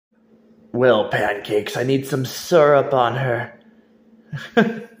Well, pancakes, I need some syrup on her.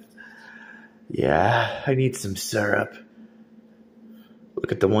 Yeah, I need some syrup.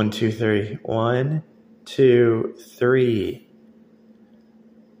 Look at the 1, 2, 3. 1, 2, 3.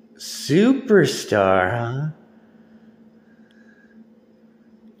 Superstar, huh?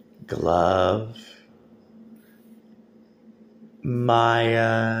 Glove.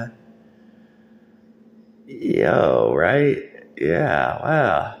 Maya. Yo, right? Yeah,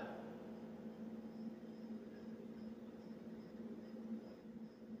 wow.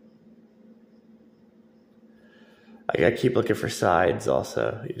 I gotta keep looking for sides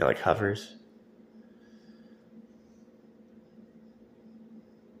also, like hovers.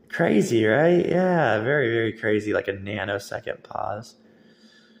 Crazy, right? Yeah, very, very crazy, like a nanosecond pause.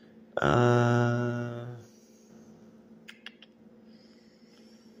 Uh,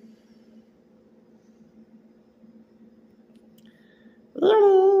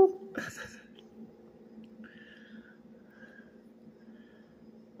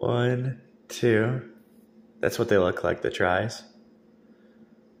 1, 2. That's what they look like, the tries.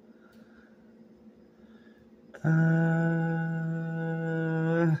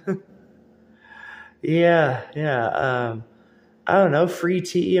 Yeah. I don't know, free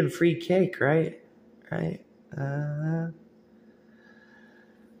tea and free cake, right? Right?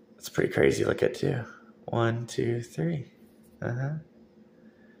 That's pretty crazy to look at too. 1, 2, 3.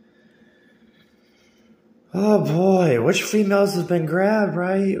 Oh boy, which females have been grabbed,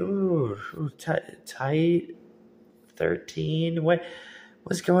 right? Ooh, tight. 13.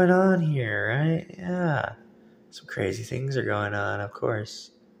 What's going on here, right? Yeah. Some crazy things are going on, of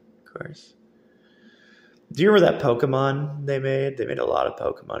course. Of course. Do you remember that Pokemon they made? They made a lot of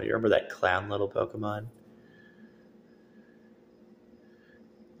Pokemon. Do you remember that clown little Pokemon?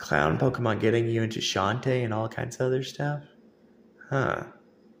 Clown Pokemon getting you into Shantae and all kinds of other stuff? Huh.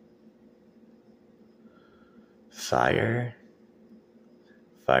 Fire.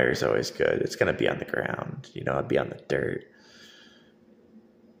 Fire's always good. It's going to be on the ground. It'd be on the dirt.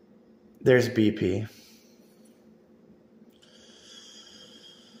 There's BP.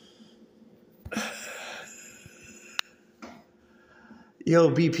 Yo,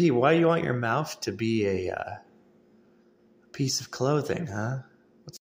 BP, why do you want your mouth to be a piece of clothing, huh?